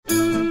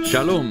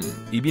Shalom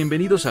y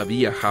bienvenidos a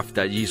Vía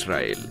Hafta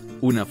Yisrael,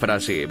 una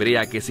frase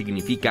hebrea que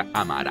significa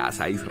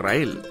amarás a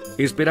Israel.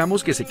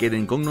 Esperamos que se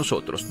queden con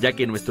nosotros, ya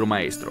que nuestro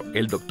maestro,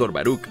 el Dr.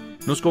 Baruch,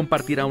 nos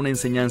compartirá una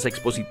enseñanza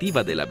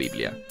expositiva de la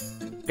Biblia.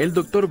 El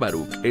Dr.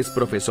 Baruch es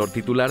profesor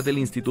titular del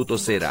Instituto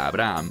Zera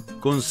Abraham,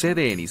 con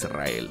sede en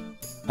Israel.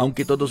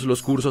 Aunque todos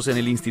los cursos en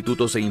el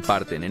instituto se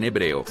imparten en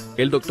hebreo,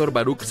 el Dr.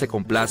 Baruch se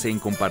complace en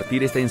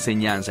compartir esta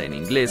enseñanza en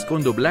inglés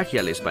con doblaje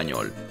al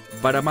español.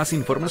 Para más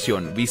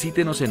información,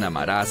 visítenos en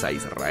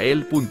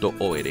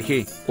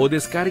amarazaisrael.org o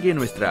descargue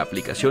nuestra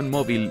aplicación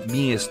móvil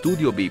Mi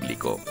Estudio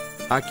Bíblico.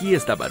 Aquí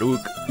está Baruch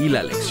y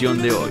la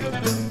lección de hoy.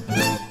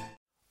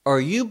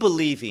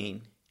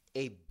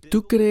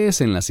 ¿Tú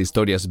crees en las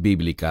historias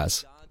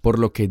bíblicas por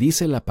lo que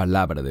dice la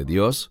palabra de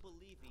Dios?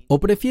 ¿O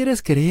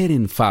prefieres creer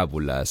en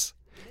fábulas?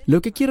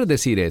 Lo que quiero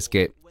decir es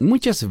que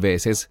muchas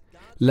veces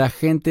la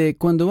gente,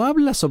 cuando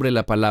habla sobre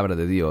la palabra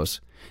de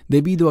Dios,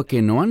 debido a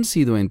que no han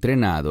sido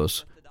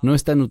entrenados, no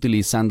están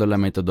utilizando la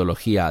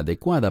metodología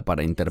adecuada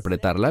para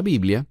interpretar la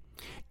Biblia,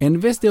 en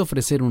vez de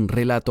ofrecer un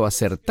relato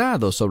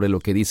acertado sobre lo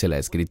que dice la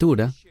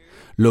Escritura,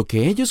 lo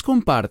que ellos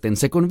comparten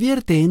se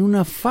convierte en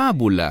una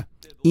fábula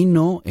y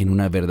no en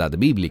una verdad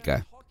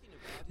bíblica.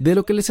 De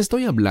lo que les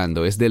estoy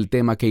hablando es del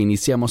tema que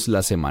iniciamos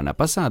la semana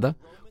pasada,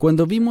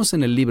 cuando vimos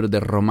en el libro de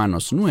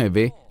Romanos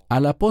 9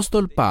 al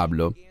apóstol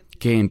Pablo,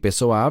 que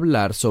empezó a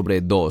hablar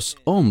sobre dos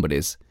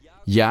hombres,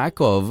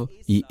 Jacob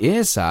y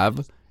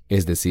Esav,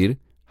 es decir,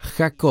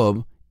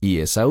 Jacob y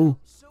Esaú.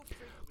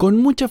 Con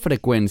mucha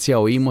frecuencia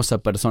oímos a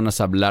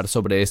personas hablar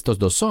sobre estos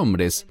dos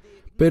hombres,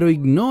 pero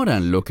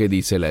ignoran lo que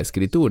dice la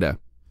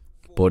Escritura.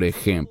 Por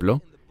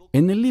ejemplo,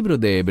 en el libro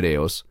de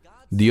Hebreos,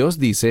 Dios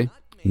dice,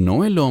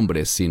 no el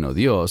hombre sino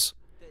Dios,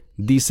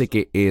 dice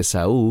que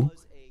Esaú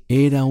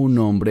era un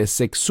hombre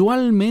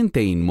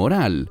sexualmente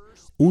inmoral,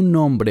 un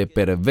hombre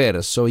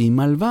perverso y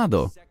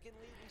malvado.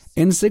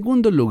 En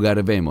segundo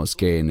lugar, vemos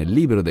que en el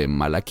libro de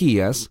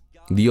Malaquías,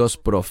 Dios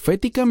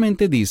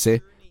proféticamente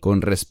dice,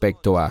 con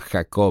respecto a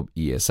Jacob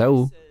y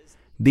Esaú,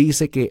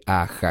 dice que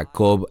a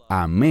Jacob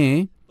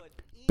amé,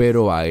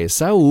 pero a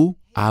Esaú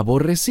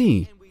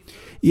aborrecí.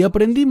 Y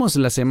aprendimos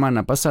la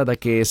semana pasada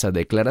que esa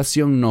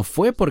declaración no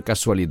fue por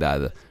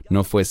casualidad,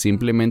 no fue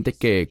simplemente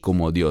que,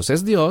 como Dios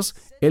es Dios,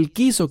 Él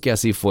quiso que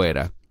así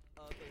fuera.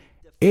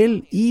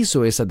 Él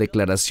hizo esa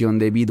declaración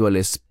debido al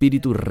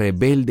espíritu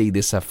rebelde y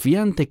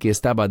desafiante que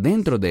estaba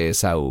dentro de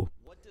Esaú.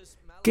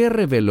 ¿Qué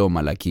reveló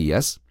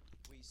Malaquías?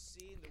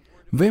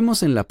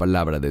 Vemos en la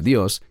palabra de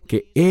Dios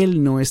que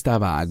él no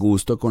estaba a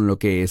gusto con lo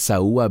que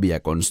Esaú había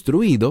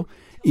construido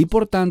y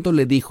por tanto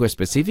le dijo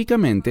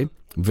específicamente,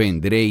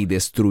 vendré y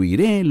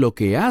destruiré lo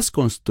que has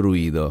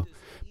construido.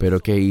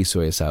 ¿Pero qué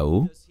hizo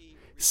Esaú?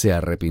 ¿Se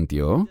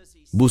arrepintió?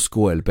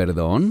 ¿Buscó el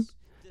perdón?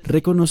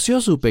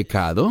 ¿Reconoció su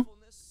pecado?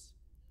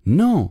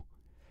 No.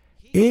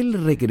 Él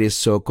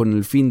regresó con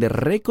el fin de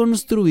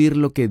reconstruir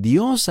lo que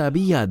Dios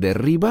había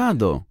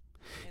derribado.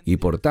 Y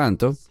por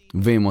tanto,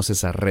 vemos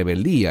esa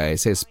rebeldía,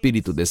 ese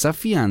espíritu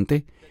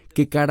desafiante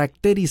que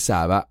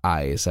caracterizaba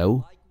a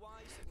Esaú.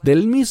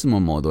 Del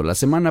mismo modo, la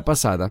semana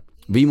pasada,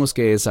 vimos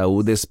que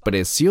Esaú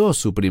despreció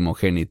su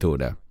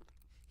primogenitura.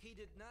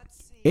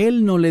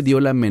 Él no le dio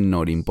la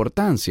menor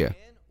importancia.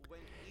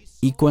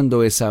 Y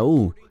cuando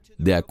Esaú,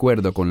 de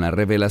acuerdo con la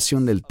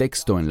revelación del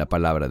texto en la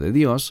palabra de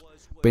Dios,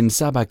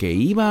 pensaba que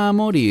iba a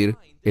morir,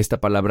 esta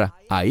palabra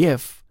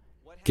ayef,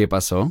 ¿qué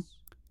pasó?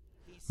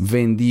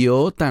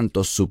 Vendió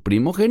tanto su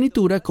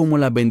primogenitura como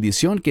la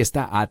bendición que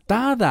está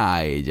atada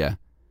a ella,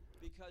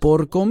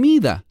 por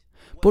comida,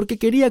 porque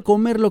quería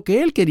comer lo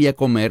que él quería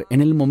comer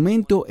en el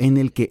momento en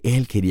el que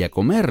él quería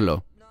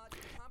comerlo.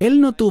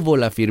 Él no tuvo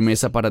la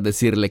firmeza para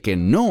decirle que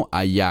no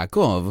a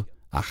Jacob,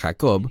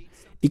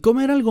 y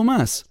comer algo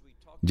más.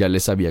 Ya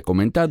les había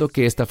comentado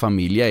que esta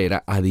familia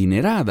era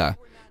adinerada,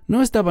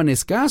 no estaban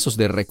escasos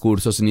de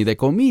recursos ni de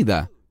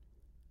comida.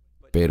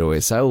 Pero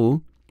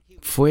Esaú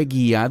fue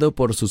guiado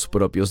por sus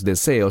propios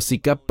deseos y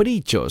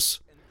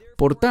caprichos.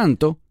 Por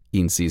tanto,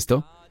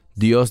 insisto,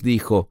 Dios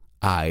dijo,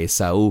 a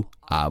Esaú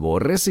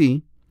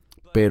aborrecí,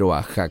 pero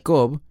a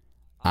Jacob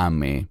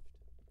amé.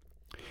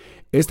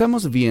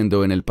 Estamos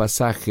viendo en el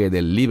pasaje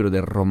del libro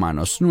de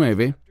Romanos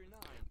 9,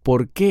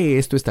 ¿por qué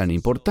esto es tan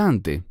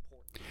importante?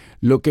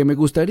 Lo que me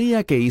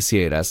gustaría que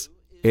hicieras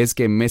es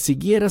que me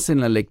siguieras en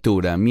la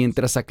lectura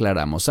mientras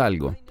aclaramos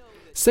algo.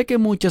 Sé que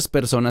muchas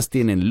personas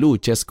tienen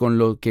luchas con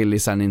lo que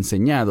les han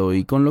enseñado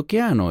y con lo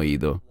que han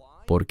oído.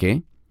 ¿Por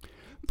qué?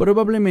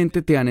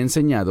 Probablemente te han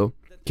enseñado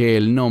que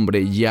el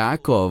nombre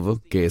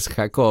Jacob, que es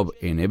Jacob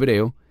en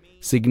hebreo,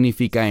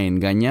 significa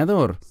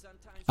engañador.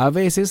 A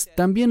veces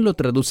también lo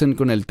traducen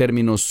con el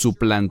término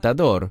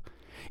suplantador,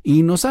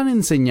 y nos han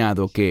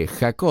enseñado que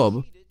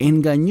Jacob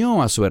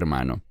engañó a su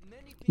hermano.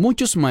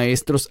 Muchos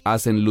maestros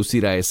hacen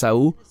lucir a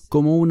Esaú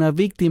como una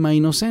víctima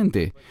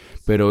inocente,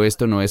 pero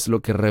esto no es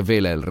lo que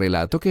revela el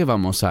relato que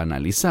vamos a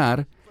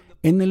analizar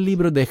en el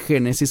libro de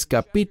Génesis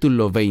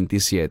capítulo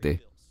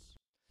 27.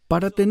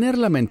 Para tener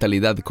la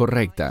mentalidad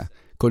correcta,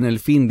 con el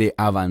fin de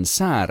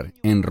avanzar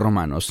en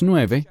Romanos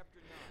 9,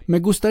 Me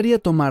gustaría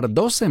tomar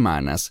 2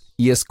 semanas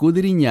y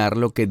escudriñar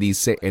lo que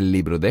dice el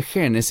libro de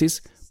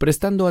Génesis,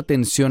 prestando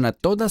atención a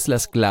todas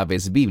las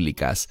claves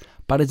bíblicas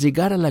para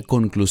llegar a la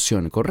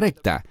conclusión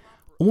correcta,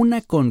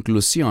 una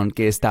conclusión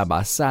que está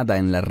basada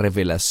en la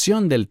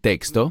revelación del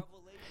texto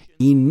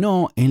y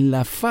no en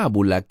la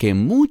fábula que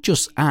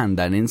muchos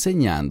andan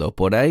enseñando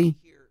por ahí.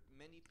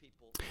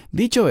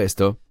 Dicho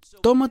esto,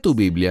 toma tu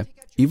Biblia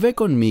y ve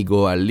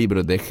conmigo al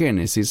libro de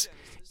Génesis,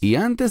 y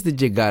antes de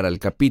llegar al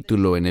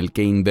capítulo en el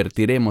que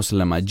invertiremos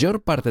la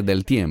mayor parte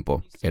del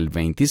tiempo, el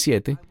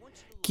 27,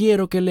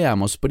 quiero que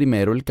leamos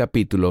primero el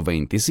capítulo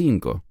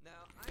 25.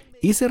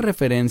 Hice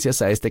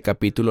referencias a este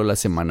capítulo la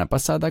semana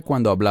pasada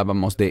cuando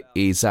hablábamos de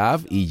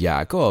Esaú y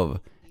Jacob,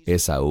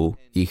 Esaú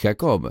y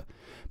Jacob,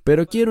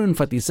 pero quiero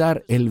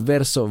enfatizar el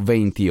verso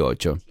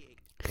 28.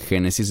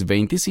 Génesis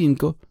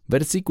 25,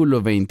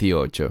 versículo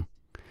 28.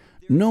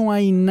 No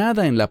hay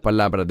nada en la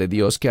palabra de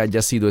Dios que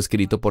haya sido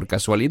escrito por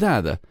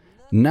casualidad.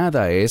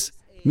 Nada es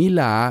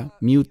milaa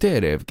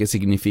miuterev, que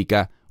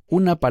significa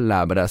una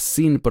palabra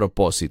sin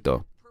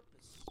propósito.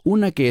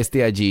 Una que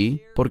esté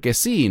allí porque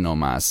sí y no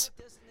más.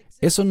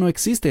 Eso no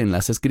existe en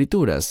las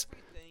Escrituras.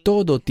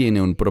 Todo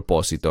tiene un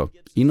propósito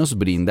y nos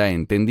brinda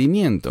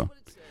entendimiento.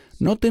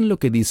 Noten lo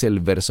que dice el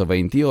verso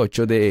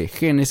 28 de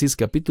Génesis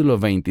capítulo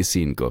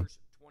 25.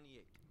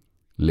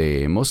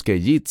 Leemos que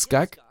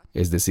Yitzhak,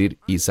 es decir,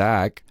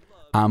 Isaac,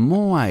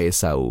 amó a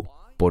Esaú.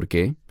 ¿Por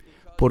qué?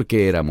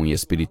 ¿Porque era muy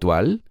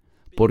espiritual?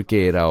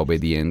 ¿Porque era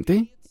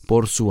obediente?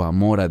 ¿Por su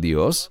amor a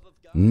Dios?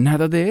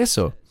 Nada de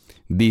eso.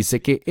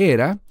 Dice que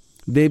era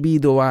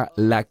debido a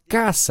la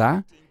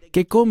caza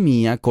que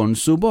comía con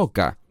su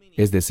boca.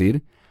 Es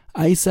decir,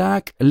 a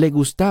Isaac le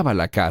gustaba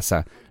la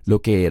caza,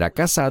 lo que era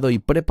cazado y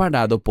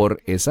preparado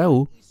por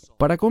Esaú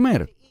para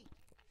comer.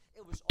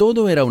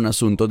 Todo era un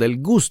asunto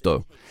del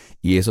gusto,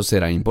 y eso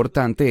será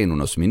importante en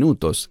unos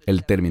minutos,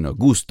 el término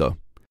gusto.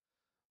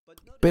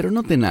 Pero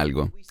noten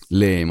algo.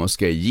 Leemos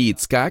que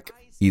Yitzhak,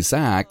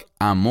 Isaac,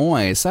 amó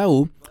a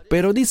Esaú,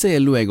 pero dice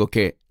luego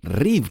que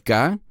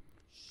Rivka,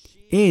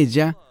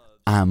 ella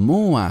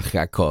amó a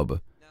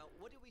Jacob.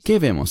 ¿Qué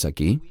vemos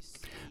aquí?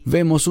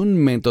 Vemos un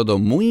método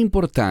muy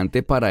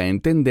importante para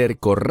entender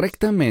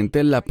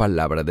correctamente la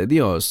palabra de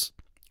Dios.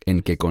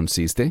 ¿En qué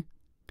consiste?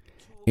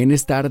 En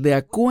estar de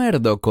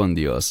acuerdo con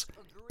Dios.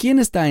 ¿Quién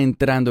está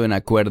entrando en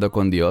acuerdo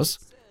con Dios?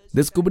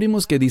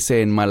 Descubrimos que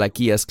dice en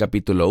Malaquías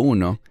capítulo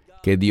 1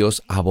 que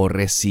Dios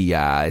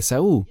aborrecía a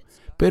Esaú,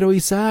 pero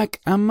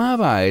Isaac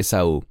amaba a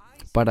Esaú.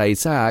 Para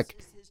Isaac,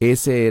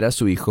 ese era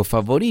su hijo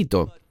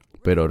favorito,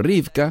 pero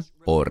Rivka,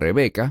 o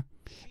Rebeca,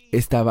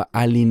 estaba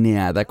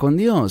alineada con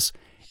Dios.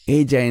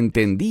 Ella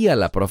entendía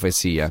la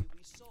profecía.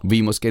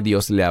 Vimos que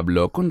Dios le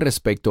habló con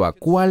respecto a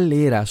cuál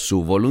era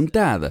su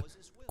voluntad.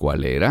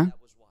 ¿Cuál era?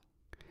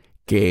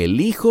 Que el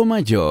hijo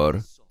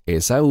mayor,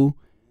 Esaú,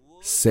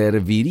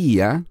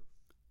 serviría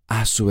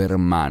a su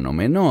hermano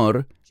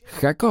menor,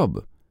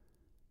 Jacob.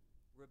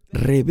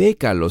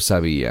 Rebeca lo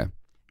sabía.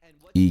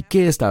 ¿Y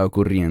qué está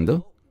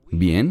ocurriendo?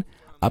 Bien,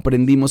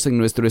 aprendimos en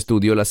nuestro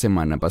estudio la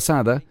semana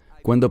pasada,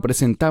 cuando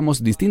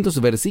presentamos distintos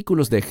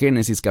versículos de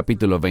Génesis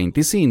capítulo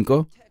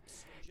 25,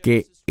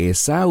 que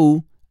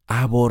Esaú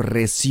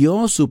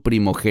aborreció su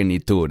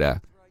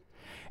primogenitura.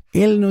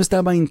 Él no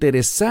estaba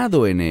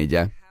interesado en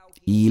ella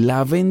y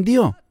la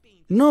vendió.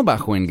 No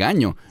bajo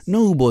engaño,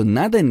 no hubo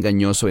nada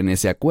engañoso en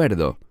ese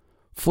acuerdo.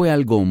 Fue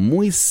algo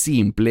muy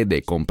simple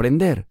de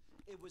comprender.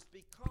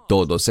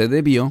 Todo se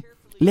debió,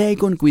 lee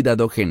con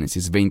cuidado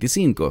Génesis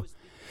 25.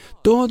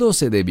 Todo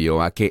se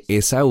debió a que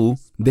Esaú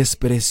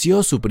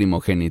despreció su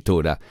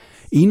primogenitura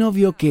y no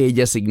vio que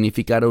ella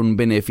significara un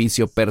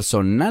beneficio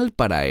personal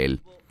para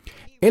él.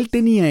 Él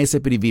tenía ese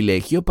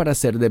privilegio para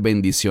ser de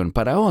bendición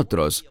para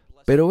otros,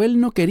 pero él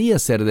no quería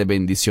ser de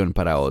bendición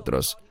para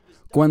otros.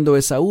 Cuando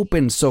Esaú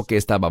pensó que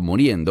estaba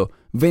muriendo,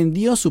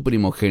 vendió su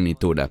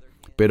primogenitura,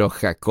 pero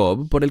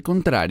Jacob, por el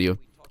contrario,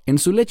 en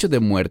su lecho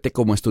de muerte,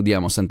 como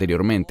estudiamos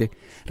anteriormente,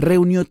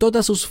 reunió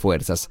todas sus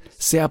fuerzas,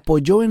 se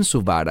apoyó en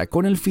su vara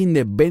con el fin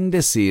de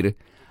bendecir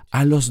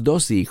a los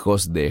 2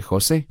 hijos de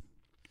José.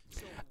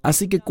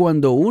 Así que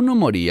cuando uno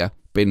moría,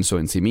 pensó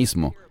en sí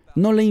mismo.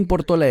 No le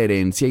importó la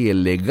herencia y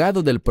el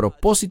legado del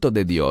propósito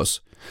de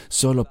Dios,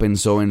 solo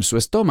pensó en su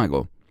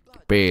estómago.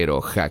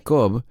 Pero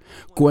Jacob,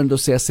 cuando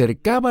se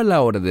acercaba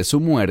la hora de su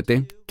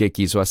muerte, ¿qué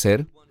quiso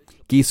hacer?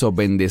 Quiso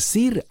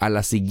bendecir a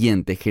la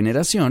siguiente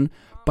generación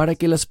para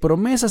que las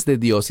promesas de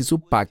Dios y su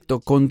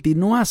pacto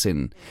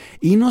continuasen.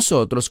 Y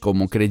nosotros,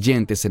 como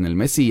creyentes en el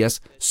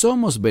Mesías,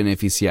 somos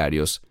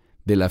beneficiarios.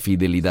 ¿De la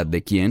fidelidad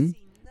de quién?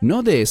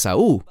 No de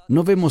Esaú.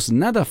 No vemos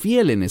nada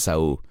fiel en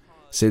Esaú.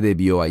 Se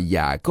debió a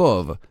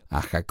Jacob,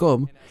 a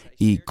Jacob,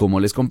 y como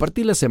les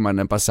compartí la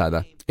semana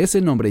pasada,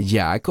 ese nombre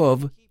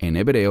Jacob, en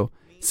hebreo,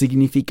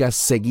 significa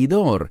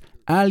seguidor,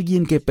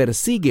 alguien que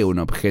persigue un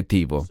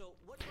objetivo.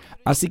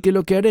 Así que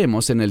lo que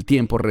haremos en el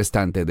tiempo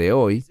restante de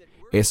hoy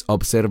es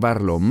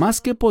observar lo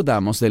más que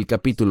podamos del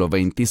capítulo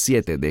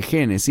 27 de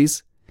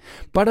Génesis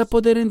para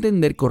poder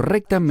entender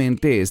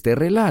correctamente este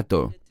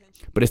relato,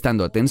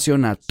 prestando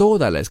atención a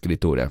toda la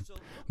Escritura.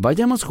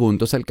 Vayamos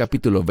juntos al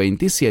capítulo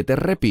 27,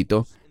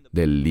 repito,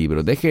 del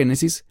libro de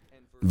Génesis,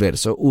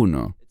 verso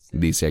 1.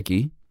 Dice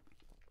aquí: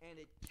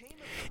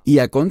 Y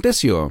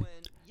aconteció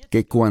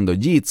que cuando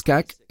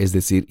Yitzhak, es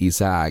decir,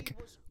 Isaac,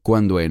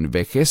 cuando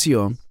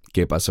envejeció,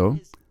 ¿qué pasó?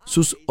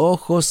 Sus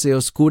ojos se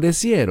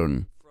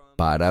oscurecieron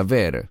para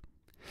ver.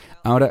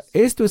 Ahora,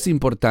 esto es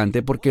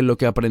importante porque lo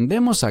que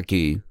aprendemos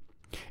aquí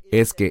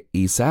es que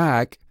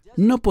Isaac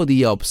no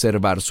podía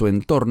observar su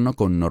entorno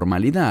con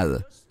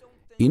normalidad.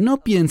 Y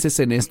no pienses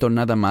en esto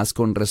nada más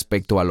con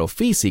respecto a lo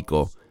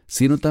físico,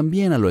 sino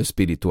también a lo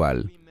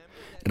espiritual.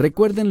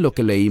 Recuerden lo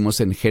que leímos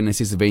en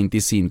Génesis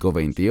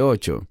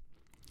 25-28.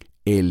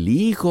 El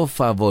hijo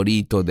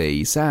favorito de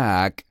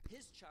Isaac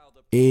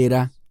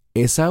era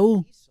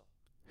Esaú.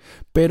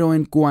 Pero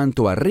en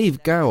cuanto a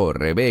Rivka o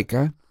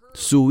Rebeca,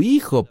 su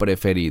hijo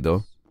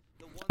preferido,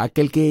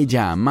 aquel que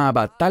ella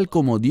amaba tal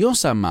como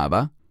Dios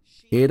amaba,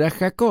 era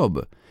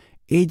Jacob.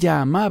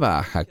 Ella amaba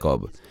a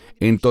Jacob.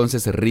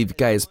 Entonces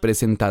Rivka es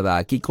presentada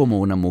aquí como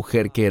una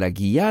mujer que era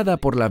guiada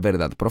por la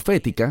verdad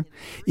profética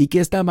y que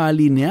estaba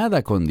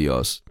alineada con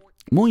Dios.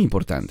 Muy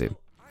importante.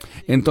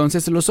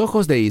 Entonces los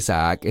ojos de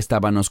Isaac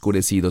estaban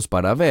oscurecidos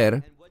para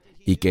ver.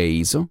 ¿Y qué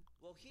hizo?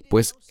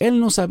 Pues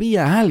él no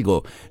sabía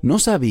algo. No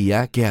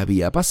sabía qué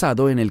había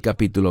pasado en el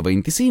capítulo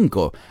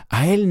 25.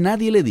 A él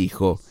nadie le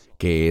dijo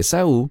que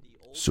Esaú,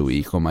 su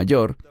hijo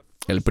mayor,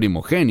 el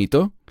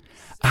primogénito,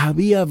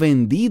 había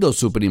vendido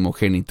su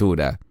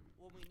primogenitura.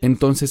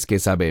 Entonces, ¿qué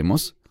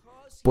sabemos?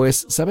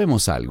 Pues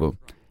sabemos algo.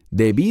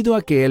 Debido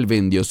a que él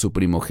vendió su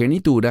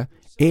primogenitura,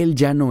 él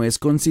ya no es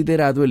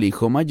considerado el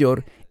hijo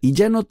mayor y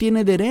ya no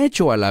tiene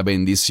derecho a la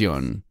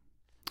bendición.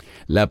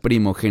 La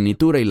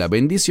primogenitura y la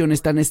bendición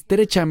están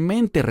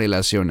estrechamente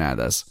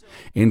relacionadas.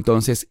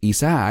 Entonces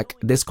Isaac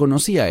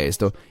desconocía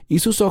esto y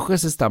sus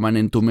ojos estaban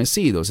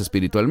entumecidos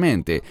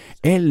espiritualmente.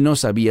 Él no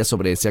sabía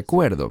sobre ese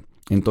acuerdo.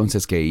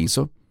 Entonces, ¿qué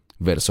hizo?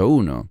 Verso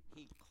 1.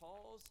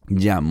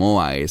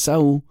 Llamó a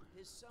Esaú,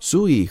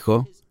 su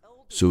hijo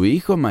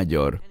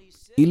mayor,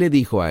 y le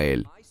dijo a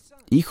él: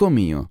 Hijo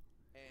mío.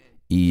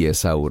 Y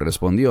Esaú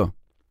respondió.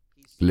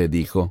 Le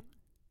dijo: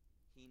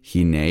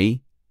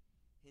 Hinei,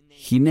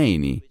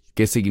 Hineini,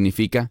 que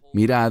significa: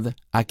 mirad,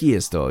 aquí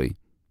estoy.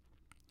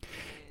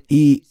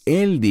 Y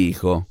él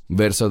dijo,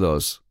 verso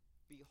 2,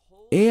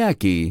 He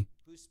aquí,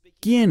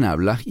 ¿quién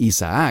habla?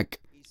 Isaac.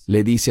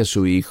 Le dice a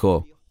su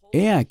hijo: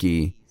 He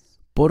aquí,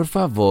 por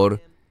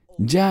favor,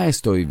 ya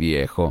estoy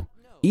viejo,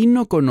 y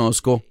no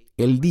conozco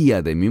el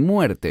día de mi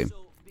muerte.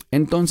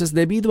 Entonces,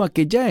 debido a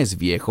que ya es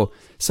viejo,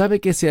 sabe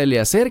que se le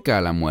acerca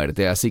a la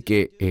muerte, así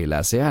que él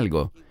hace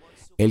algo.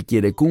 Él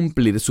quiere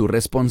cumplir su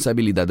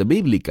responsabilidad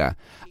bíblica,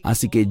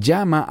 así que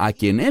llama a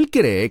quien él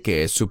cree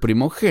que es su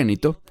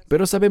primogénito,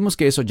 pero sabemos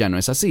que eso ya no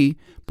es así,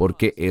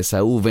 porque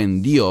Esaú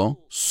vendió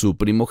su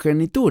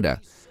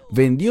primogenitura,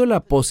 vendió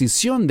la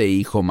posición de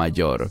hijo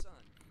mayor.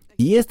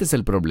 Y este es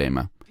el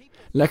problema.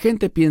 La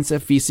gente piensa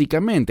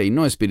físicamente y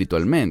no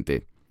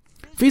espiritualmente.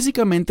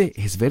 Físicamente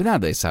es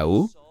verdad,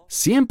 Esaú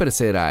siempre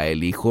será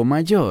el hijo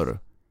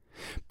mayor,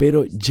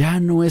 pero ya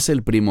no es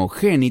el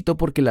primogénito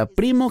porque la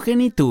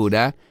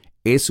primogenitura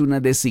es una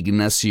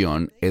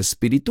designación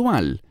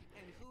espiritual.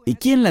 ¿Y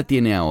quién la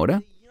tiene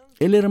ahora?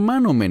 El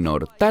hermano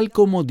menor, tal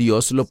como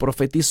Dios lo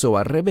profetizó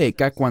a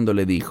Rebeca cuando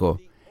le dijo: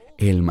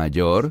 el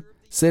mayor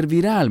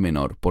servirá al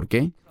menor. ¿Por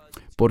qué?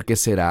 Porque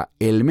será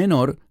el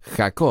menor,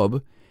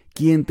 Jacob,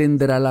 quien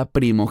tendrá la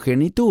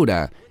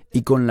primogenitura,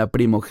 y con la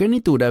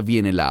primogenitura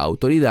viene la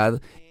autoridad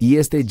y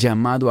este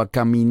llamado a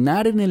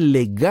caminar en el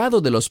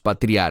legado de los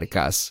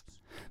patriarcas,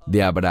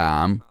 de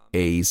Abraham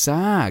e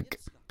Isaac,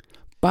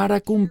 para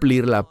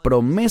cumplir la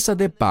promesa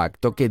de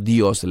pacto que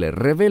Dios le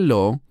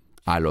reveló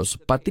a los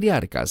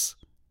patriarcas.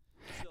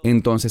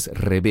 Entonces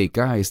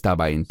Rebeca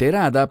estaba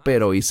enterada,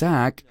 pero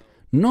Isaac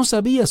no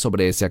sabía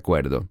sobre ese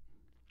acuerdo.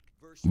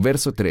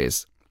 Verso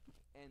 3.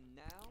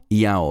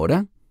 Y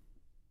ahora,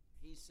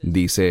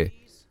 dice,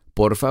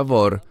 por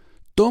favor,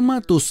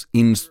 toma tus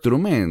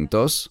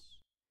instrumentos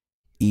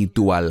y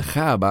tu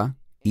aljaba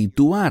y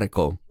tu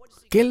arco.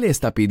 ¿Qué le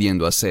está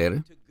pidiendo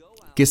hacer?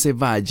 Que se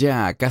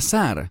vaya a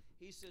cazar.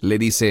 Le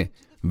dice: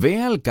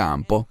 ve al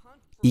campo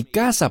y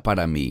caza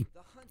para mí.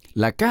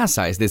 La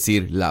caza, es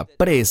decir, la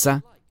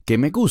presa que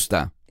me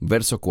gusta.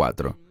 Verso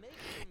 4.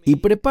 Y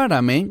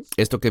prepárame,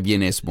 esto que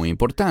viene es muy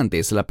importante,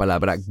 es la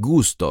palabra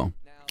gusto.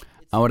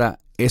 Ahora,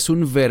 es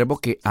un verbo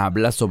que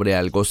habla sobre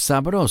algo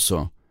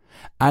sabroso,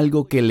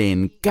 algo que le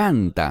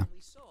encanta.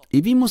 Y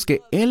vimos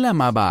que él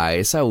amaba a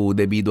Esaú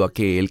debido a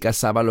que él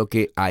cazaba lo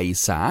que a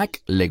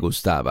Isaac le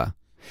gustaba.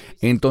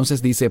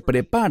 Entonces dice: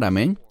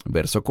 prepárame,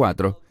 verso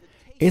 4,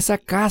 esa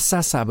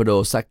caza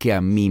sabrosa que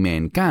a mí me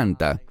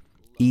encanta,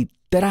 y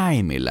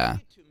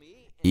tráemela,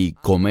 y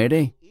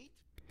comeré.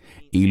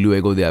 Y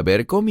luego de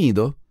haber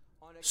comido,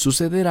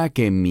 sucederá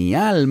que mi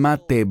alma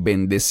te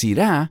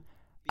bendecirá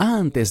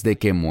antes de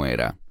que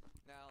muera.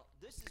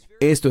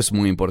 Esto es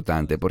muy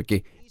importante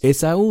porque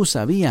Esaú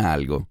sabía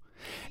algo.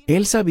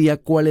 Él sabía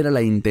cuál era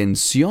la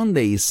intención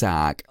de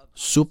Isaac,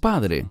 su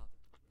padre.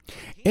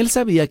 Él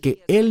sabía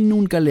que él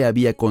nunca le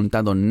había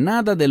contado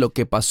nada de lo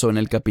que pasó en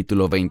el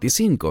capítulo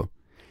 25.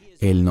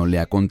 Él no le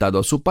ha contado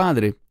a su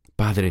padre: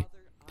 Padre,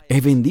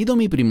 he vendido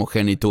mi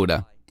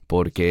primogenitura.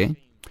 ¿Por qué?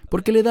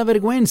 Porque le da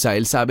vergüenza.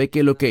 Él sabe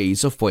que lo que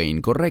hizo fue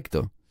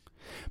incorrecto.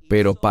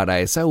 Pero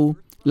para Esaú,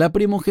 la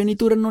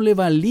primogenitura no le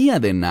valía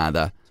de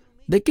nada.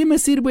 ¿De qué me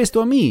sirve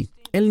esto a mí?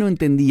 Él no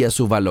entendía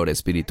su valor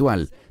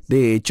espiritual.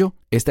 De hecho,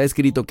 está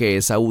escrito que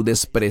Esaú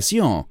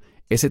despreció.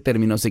 Ese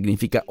término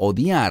significa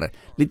odiar.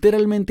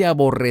 Literalmente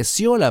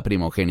aborreció la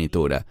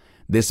primogenitura.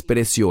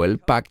 Despreció el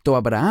pacto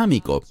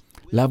abrahámico,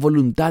 la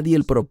voluntad y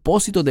el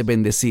propósito de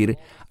bendecir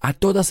a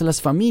todas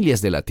las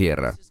familias de la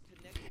tierra.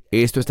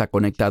 Esto está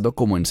conectado,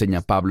 como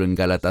enseña Pablo en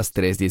Gálatas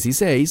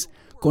 3:16,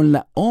 con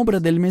la obra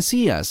del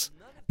Mesías.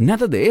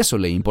 Nada de eso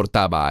le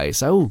importaba a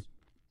Esaú.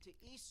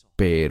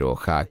 Pero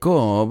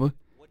Jacob,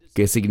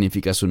 ¿qué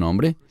significa su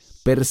nombre?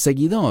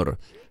 Perseguidor.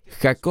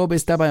 Jacob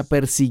estaba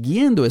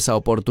persiguiendo esa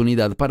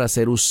oportunidad para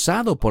ser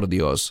usado por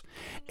Dios.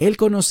 Él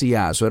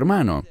conocía a su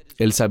hermano.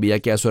 Él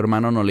sabía que a su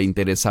hermano no le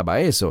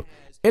interesaba eso.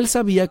 Él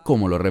sabía,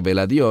 como lo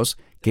revela Dios,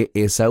 que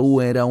Esaú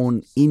era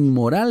un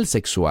inmoral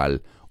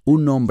sexual,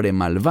 un hombre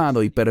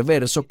malvado y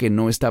perverso que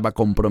no estaba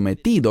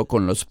comprometido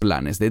con los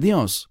planes de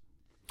Dios.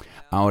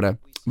 Ahora,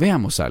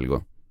 veamos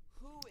algo.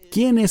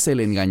 ¿Quién es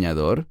el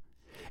engañador?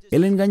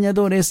 El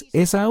engañador es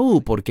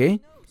Esaú. ¿Por qué?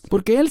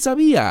 Porque él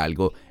sabía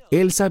algo.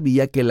 Él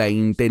sabía que la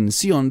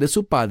intención de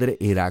su padre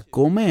era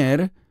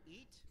comer,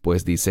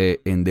 pues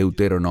dice en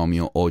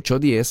Deuteronomio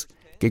 8:10,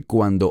 que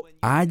cuando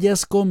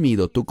hayas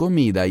comido tu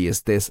comida y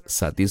estés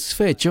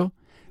satisfecho,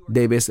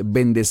 debes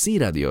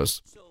bendecir a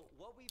Dios.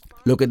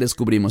 Lo que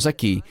descubrimos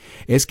aquí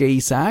es que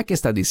Isaac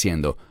está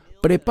diciendo: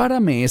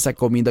 prepárame esa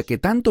comida que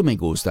tanto me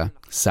gusta,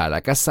 sal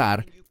a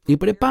cazar y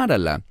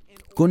prepárala,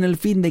 con el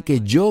fin de que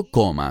yo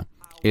coma,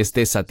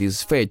 esté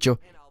satisfecho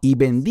y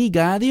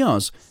bendiga a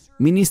Dios.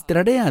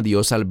 Ministraré a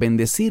Dios al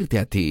bendecirte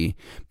a ti,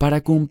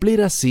 para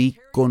cumplir así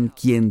con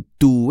quien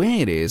tú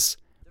eres,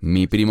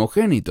 mi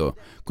primogénito,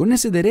 con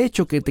ese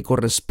derecho que te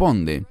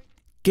corresponde.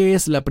 ¿Qué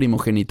es la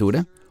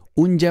primogenitura?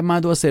 Un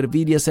llamado a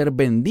servir y a ser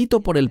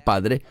bendito por el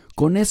Padre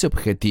con ese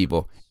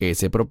objetivo,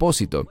 ese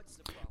propósito.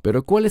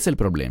 Pero ¿cuál es el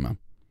problema?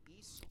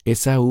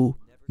 Esaú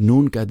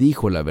nunca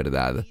dijo la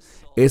verdad.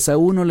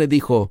 Esaú no le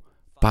dijo: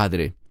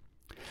 Padre,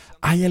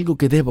 hay algo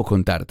que debo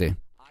contarte.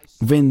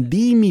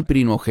 Vendí mi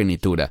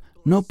primogenitura.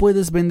 No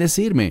puedes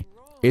bendecirme.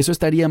 Eso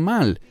estaría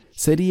mal.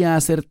 Sería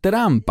hacer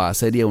trampa,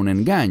 sería un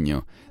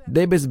engaño.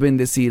 Debes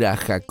bendecir a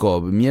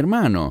Jacob, mi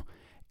hermano.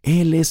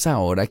 Él es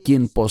ahora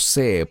quien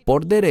posee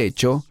por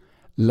derecho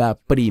la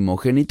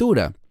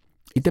primogenitura.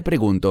 Y te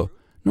pregunto,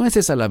 ¿no es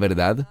esa la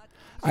verdad?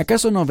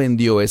 ¿Acaso no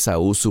vendió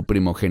Esaú su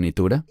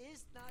primogenitura?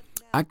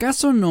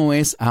 ¿Acaso no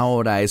es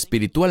ahora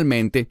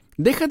espiritualmente?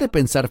 Deja de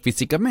pensar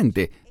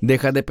físicamente,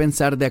 deja de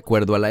pensar de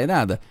acuerdo a la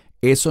edad.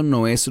 Eso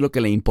no es lo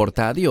que le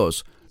importa a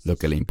Dios. Lo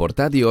que le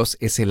importa a Dios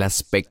es el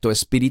aspecto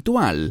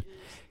espiritual,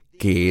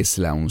 que es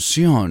la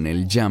unción,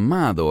 el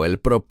llamado, el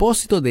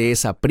propósito de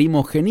esa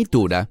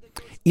primogenitura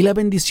y la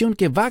bendición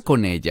que va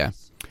con ella.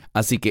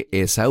 Así que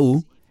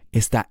Esaú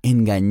está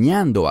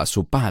engañando a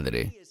su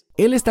padre.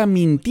 Él está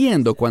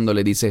mintiendo cuando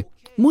le dice: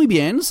 muy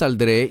bien,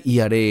 saldré y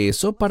haré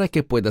eso para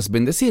que puedas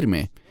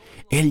bendecirme.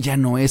 Él ya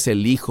no es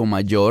el hijo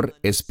mayor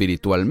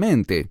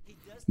espiritualmente.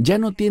 Ya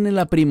no tiene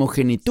la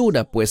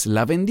primogenitura, pues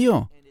la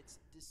vendió.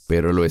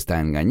 Pero lo está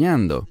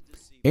engañando.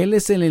 Él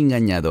es el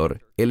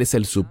engañador, él es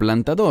el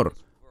suplantador,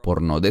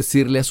 por no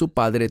decirle a su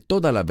padre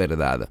toda la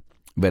verdad.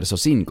 Verso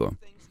 5.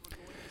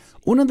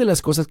 Una de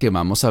las cosas que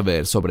vamos a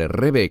ver sobre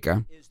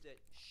Rebeca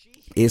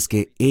es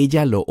que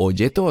ella lo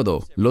oye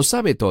todo, lo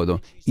sabe todo,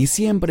 y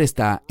siempre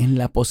está en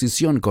la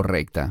posición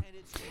correcta.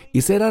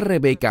 Y será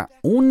Rebeca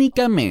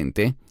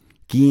únicamente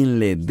quien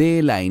le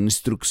dé la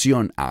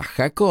instrucción a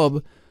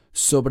Jacob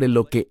sobre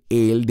lo que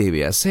él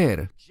debe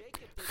hacer.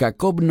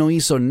 Jacob no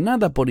hizo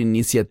nada por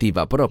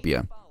iniciativa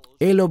propia.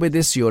 Él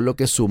obedeció lo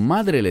que su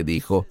madre le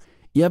dijo,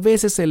 y a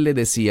veces él le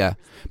decía: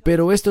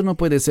 pero esto no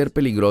puede ser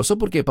peligroso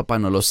porque papá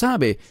no lo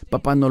sabe,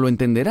 papá no lo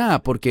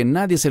entenderá porque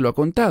nadie se lo ha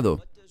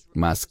contado.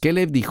 Mas, ¿qué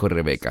le dijo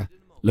Rebeca?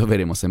 Lo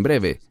veremos en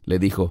breve. Le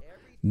dijo: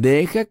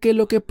 deja que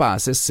lo que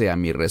pase sea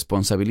mi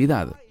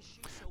responsabilidad.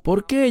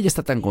 ¿Por qué ella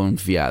está tan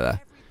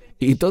confiada?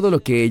 Y todo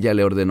lo que ella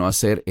le ordenó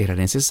hacer era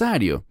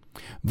necesario.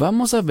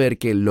 Vamos a ver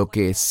que lo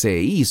que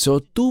se hizo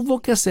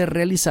tuvo que ser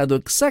realizado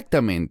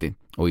exactamente,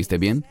 ¿oíste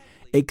bien?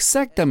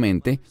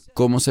 Exactamente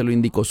como se lo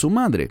indicó su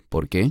madre.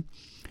 ¿Por qué?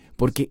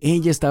 Porque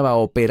ella estaba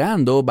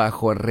operando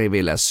bajo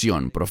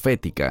revelación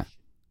profética.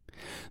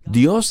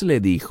 Dios le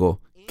dijo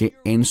que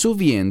en su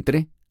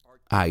vientre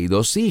hay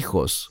 2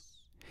 hijos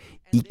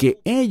y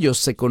que ellos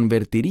se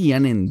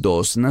convertirían en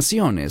 2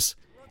 naciones.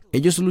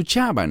 Ellos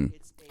luchaban.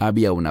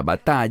 Había una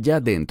batalla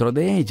dentro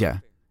de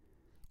ella,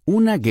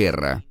 una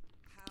guerra.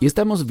 Y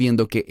estamos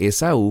viendo que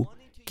Esaú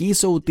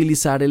quiso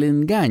utilizar el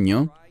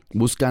engaño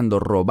buscando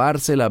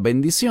robarse la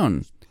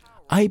bendición.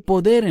 Hay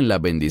poder en la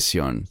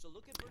bendición.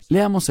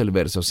 Leamos el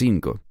verso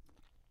 5.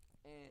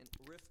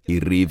 Y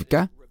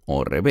Rivka,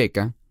 o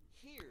Rebeca,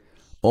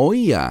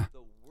 oía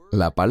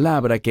la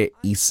palabra que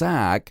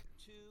Isaac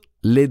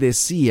le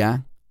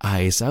decía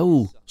a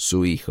Esaú,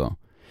 su hijo.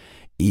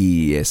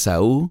 Y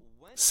Esaú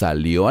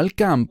salió al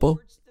campo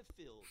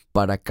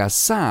para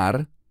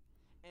cazar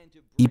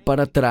y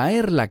para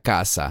traer la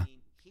caza.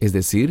 Es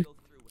decir,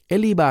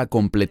 él iba a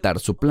completar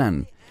su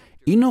plan.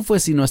 Y no fue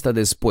sino hasta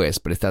después,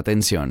 presta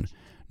atención,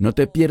 no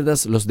te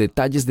pierdas los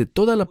detalles de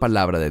toda la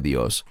palabra de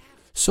Dios.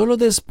 Solo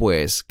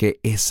después que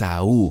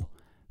Esaú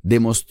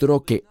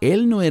demostró que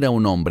él no era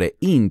un hombre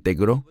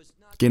íntegro,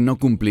 que no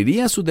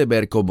cumpliría su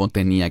deber como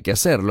tenía que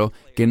hacerlo,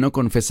 que no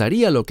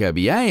confesaría lo que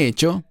había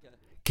hecho,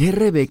 que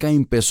Rebeca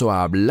empezó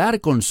a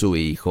hablar con su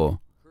hijo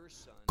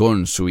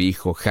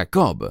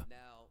Jacob.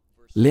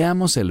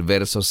 Leamos el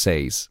verso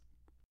 6.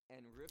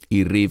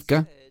 Y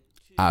Rivka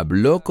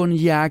habló con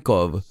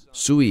Jacob,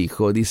 su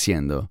hijo,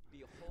 diciendo,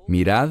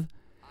 mirad,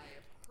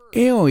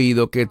 he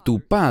oído que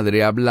tu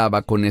padre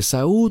hablaba con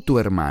Esaú, tu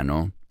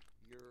hermano,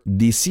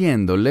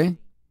 diciéndole,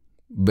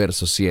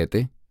 verso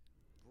 7,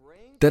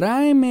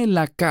 tráeme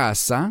la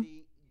caza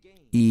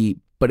y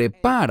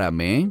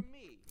prepárame,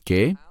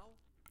 ¿qué?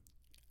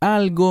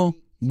 Algo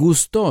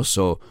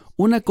gustoso,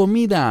 una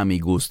comida a mi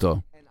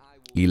gusto,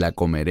 y la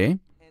comeré,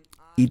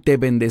 y te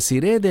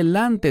bendeciré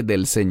delante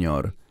del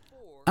Señor,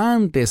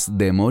 antes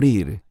de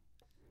morir.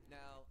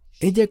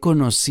 Ella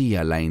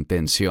conocía la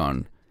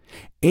intención.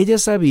 Ella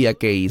sabía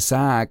que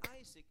Isaac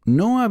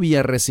no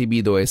había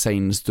recibido esa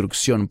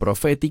instrucción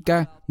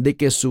profética de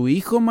que su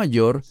hijo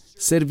mayor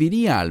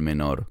serviría al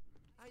menor.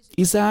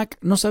 Isaac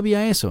no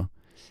sabía eso.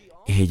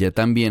 Ella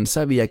también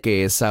sabía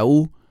que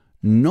Esaú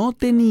no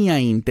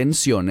tenía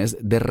intenciones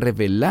de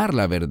revelar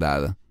la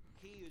verdad.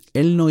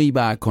 Él no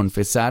iba a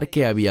confesar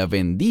que había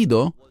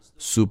vendido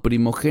su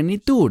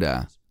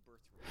primogenitura.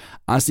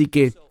 Así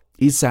que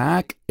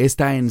Isaac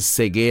está en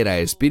ceguera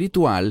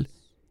espiritual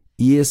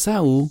y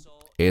Esaú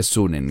es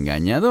un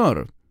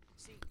engañador.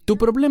 Tu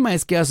problema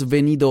es que has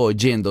venido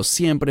oyendo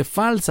siempre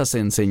falsas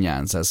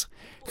enseñanzas,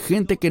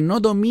 gente que no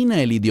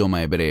domina el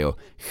idioma hebreo,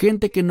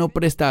 gente que no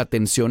presta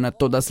atención a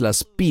todas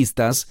las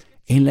pistas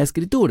en la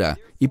Escritura.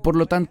 Y por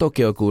lo tanto,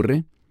 ¿qué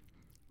ocurre?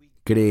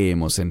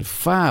 Creemos en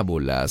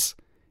fábulas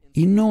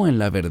y no en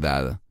la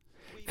verdad.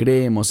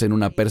 Creemos en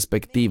una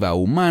perspectiva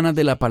humana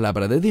de la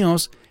palabra de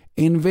Dios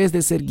en vez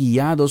de ser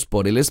guiados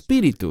por el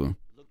Espíritu.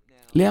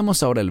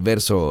 Leamos ahora el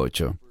verso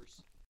 8.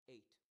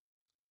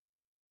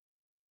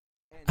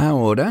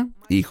 Ahora,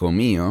 hijo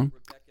mío,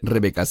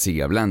 Rebeca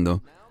sigue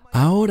hablando,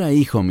 ahora,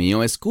 hijo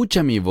mío,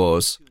 escucha mi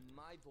voz,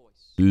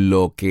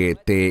 lo que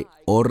te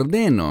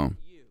ordeno.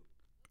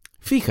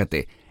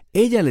 Fíjate,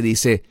 ella le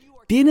dice,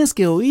 tienes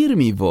que oír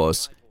mi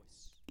voz,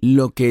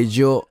 lo que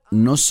yo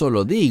no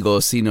solo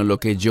digo, sino lo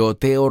que yo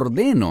te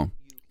ordeno.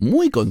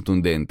 Muy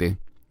contundente.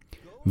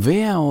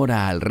 Ve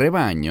ahora al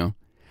rebaño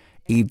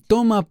y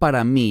toma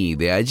para mí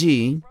de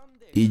allí,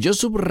 y yo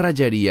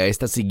subrayaría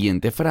esta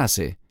siguiente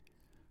frase,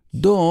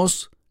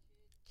 2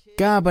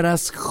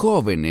 cabras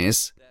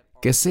jóvenes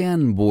que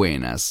sean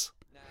buenas.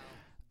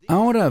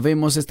 Ahora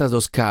vemos estas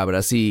 2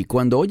 cabras y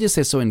cuando oyes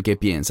eso, ¿en qué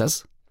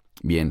piensas?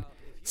 Bien,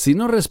 si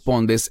no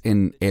respondes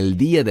en el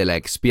día de la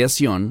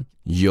expiación,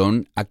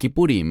 Yom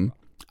Kippurim,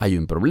 hay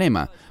un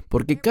problema,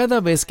 porque cada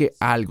vez que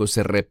algo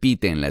se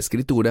repite en la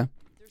Escritura,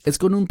 es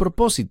con un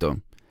propósito.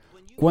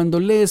 Cuando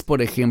lees,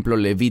 por ejemplo,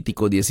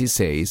 Levítico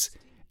 16,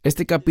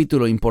 este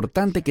capítulo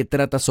importante que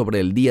trata sobre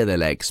el día de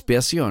la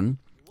expiación,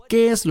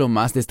 ¿qué es lo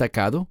más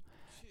destacado?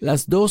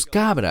 Las 2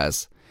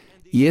 cabras.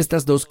 Y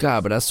estas 2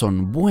 cabras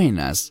son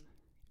buenas,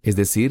 es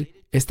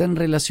decir, están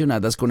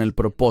relacionadas con el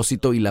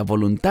propósito y la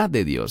voluntad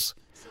de Dios.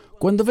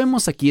 Cuando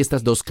vemos aquí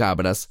estas 2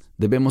 cabras,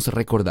 debemos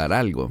recordar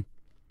algo.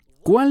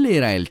 ¿Cuál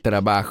era el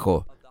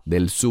trabajo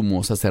del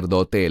sumo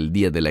sacerdote el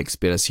día de la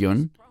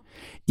expiación?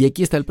 Y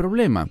aquí está el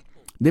problema.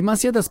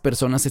 Demasiadas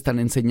personas están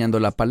enseñando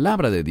la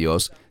palabra de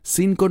Dios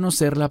sin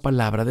conocer la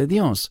palabra de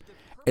Dios.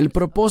 El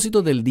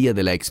propósito del día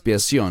de la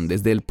expiación,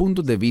 desde el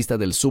punto de vista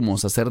del sumo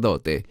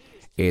sacerdote,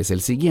 es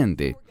el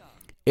siguiente.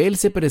 Él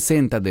se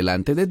presenta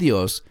delante de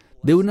Dios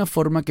de una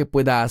forma que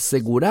pueda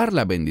asegurar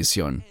la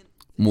bendición.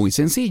 Muy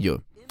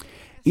sencillo.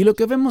 Y lo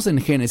que vemos en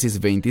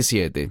Génesis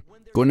 27,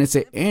 con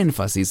ese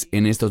énfasis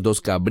en estos 2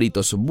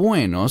 cabritos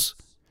buenos,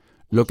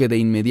 lo que de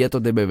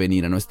inmediato debe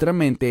venir a nuestra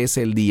mente es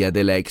el día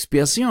de la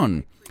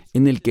expiación,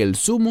 en el que el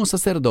sumo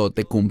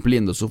sacerdote,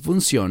 cumpliendo su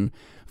función,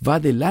 va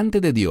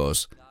delante de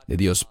Dios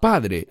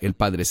Padre, el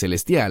Padre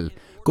Celestial,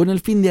 con el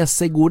fin de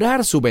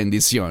asegurar su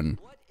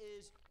bendición.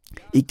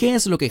 ¿Y qué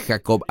es lo que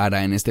Jacob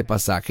hará en este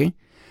pasaje?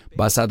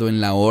 Basado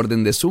en la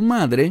orden de su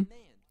madre,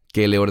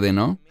 ¿qué le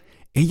ordenó?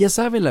 Ella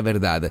sabe la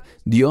verdad,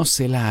 Dios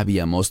se la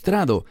había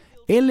mostrado,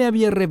 Él le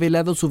había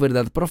revelado su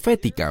verdad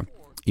profética,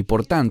 y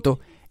por tanto,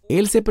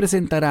 Él se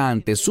presentará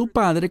ante su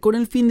padre con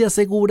el fin de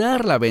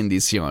asegurar la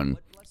bendición.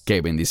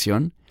 ¿Qué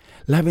bendición?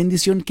 La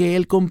bendición que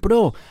Él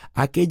compró,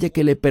 aquella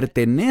que le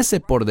pertenece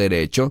por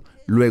derecho,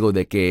 luego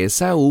de que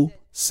Esaú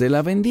se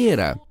la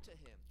vendiera.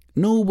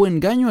 No hubo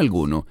engaño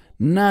alguno,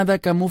 nada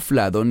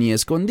camuflado ni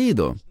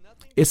escondido.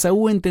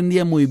 Esaú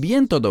entendía muy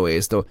bien todo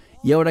esto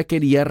y ahora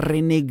quería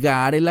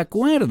renegar el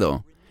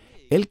acuerdo.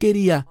 Él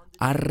quería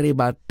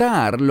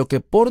arrebatar lo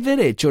que por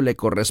derecho le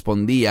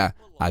correspondía.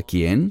 ¿A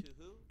quién?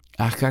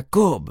 A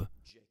Jacob.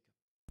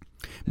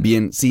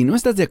 Bien, si no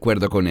estás de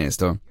acuerdo con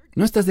esto,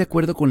 no estás de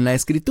acuerdo con la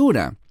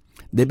Escritura.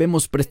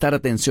 Debemos prestar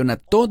atención a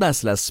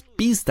todas las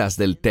pistas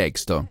del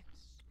texto.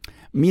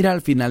 Mira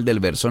al final del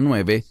verso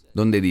 9,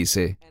 donde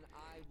dice,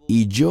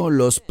 y yo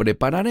los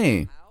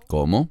prepararé.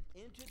 ¿Cómo?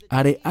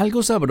 Haré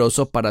algo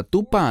sabroso para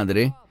tu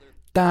padre,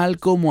 tal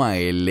como a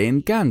él le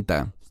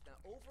encanta.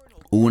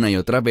 Una y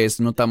otra vez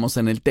notamos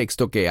en el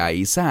texto que a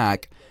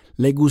Isaac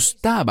le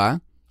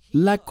gustaba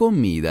la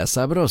comida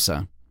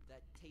sabrosa.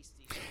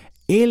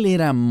 Él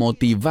era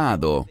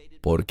motivado.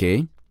 ¿Por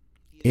qué?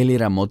 Él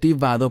era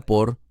motivado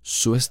por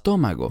su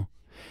estómago.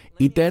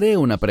 Y te haré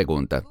una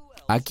pregunta.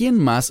 ¿A quién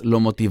más lo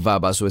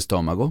motivaba su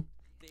estómago?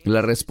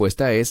 La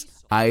respuesta es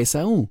a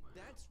Esaú.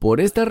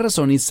 Por esta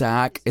razón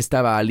Isaac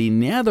estaba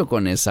alineado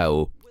con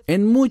Esaú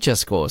en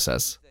muchas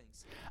cosas.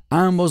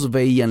 Ambos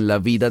veían la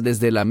vida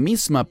desde la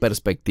misma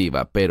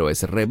perspectiva, pero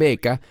es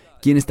Rebeca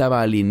quien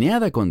estaba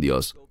alineada con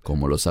Dios.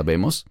 ¿Cómo lo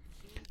sabemos?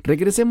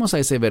 Regresemos a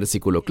ese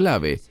versículo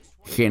clave,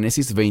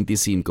 Génesis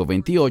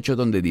 25-28,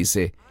 donde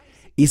dice,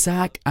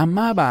 Isaac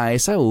amaba a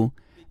Esaú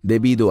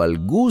debido al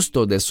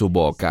gusto de su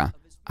boca,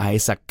 a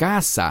esa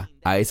caza,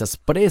 a esas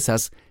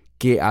presas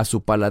que a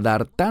su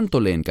paladar tanto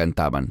le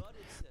encantaban.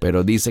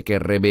 Pero dice que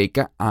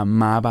Rebeca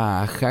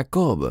amaba a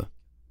Jacob.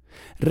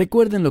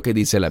 Recuerden lo que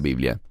dice la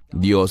Biblia.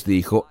 Dios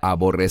dijo,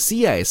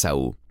 aborrecía a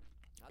Esaú.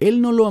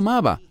 Él no lo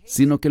amaba,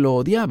 sino que lo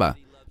odiaba,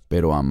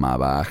 pero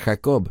amaba a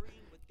Jacob.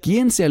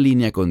 ¿Quién se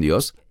alinea con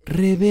Dios?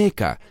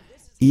 Rebeca.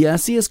 Y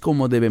así es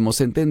como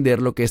debemos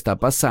entender lo que está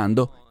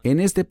pasando en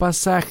este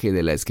pasaje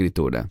de la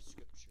Escritura.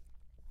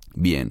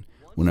 Bien,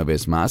 una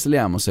vez más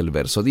leamos el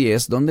verso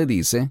 10, donde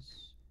dice,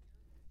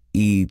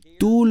 y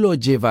tú lo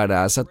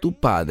llevarás a tu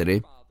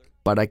padre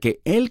para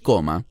que él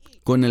coma,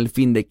 con el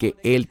fin de que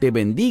él te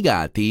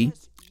bendiga a ti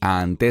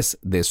antes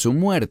de su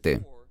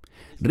muerte.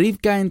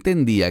 Rivka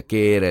entendía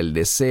que era el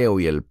deseo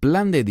y el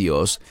plan de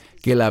Dios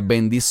que la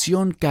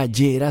bendición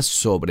cayera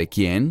sobre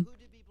 ¿quién?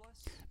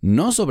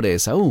 No sobre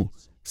Esaú,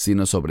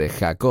 sino sobre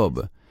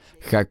Jacob.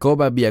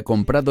 Jacob había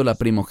comprado la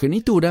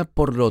primogenitura,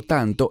 por lo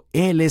tanto,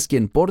 él es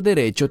quien por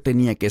derecho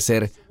tenía que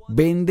ser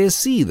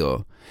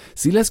bendecido,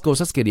 si las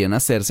cosas querían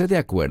hacerse de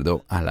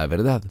acuerdo a la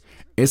verdad.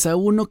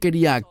 Esaú no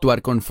quería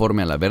actuar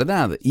conforme a la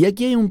verdad, y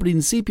aquí hay un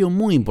principio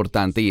muy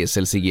importante y es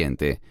el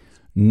siguiente.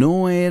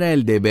 No era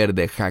el deber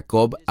de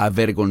Jacob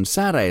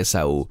avergonzar a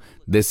Esaú,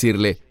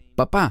 decirle,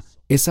 papá,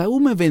 Esaú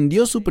me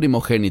vendió su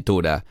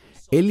primogenitura.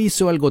 Él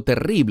hizo algo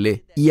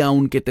terrible y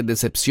aunque te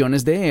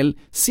decepciones de él,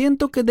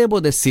 siento que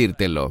debo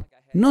decírtelo.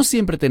 No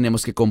siempre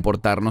tenemos que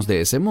comportarnos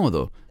de ese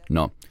modo.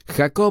 No,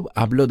 Jacob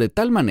habló de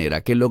tal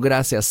manera que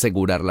lograse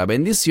asegurar la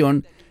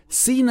bendición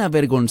sin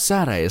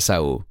avergonzar a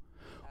Esaú.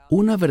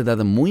 Una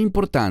verdad muy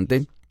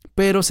importante,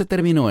 pero se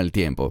terminó el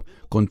tiempo.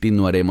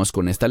 Continuaremos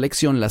con esta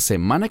lección la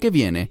semana que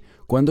viene,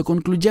 cuando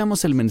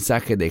concluyamos el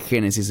mensaje de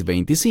Génesis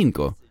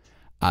 25.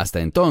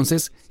 Hasta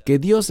entonces, que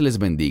Dios les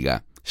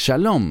bendiga.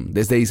 Shalom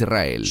desde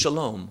Israel.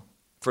 Shalom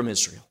from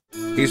Israel.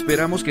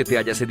 Esperamos que te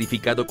hayas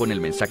edificado con el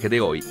mensaje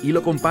de hoy y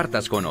lo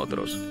compartas con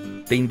otros.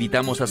 Te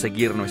invitamos a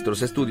seguir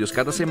nuestros estudios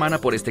cada semana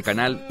por este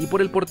canal y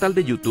por el portal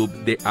de YouTube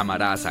de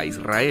Amarás a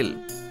Israel.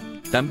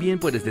 También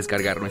puedes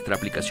descargar nuestra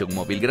aplicación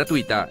móvil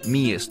gratuita,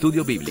 Mi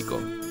Estudio Bíblico.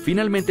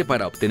 Finalmente,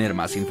 para obtener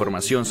más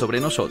información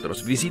sobre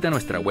nosotros, visita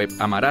nuestra web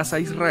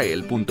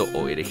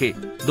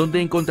amarasaisrael.org,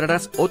 donde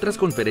encontrarás otras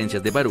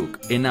conferencias de Baruch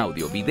en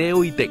audio,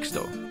 video y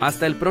texto.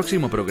 Hasta el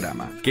próximo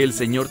programa. Que el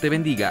Señor te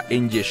bendiga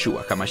en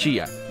Yeshua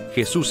HaMashiach,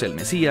 Jesús el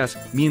Mesías,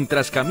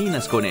 mientras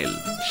caminas con Él.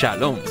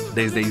 Shalom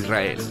desde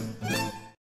Israel.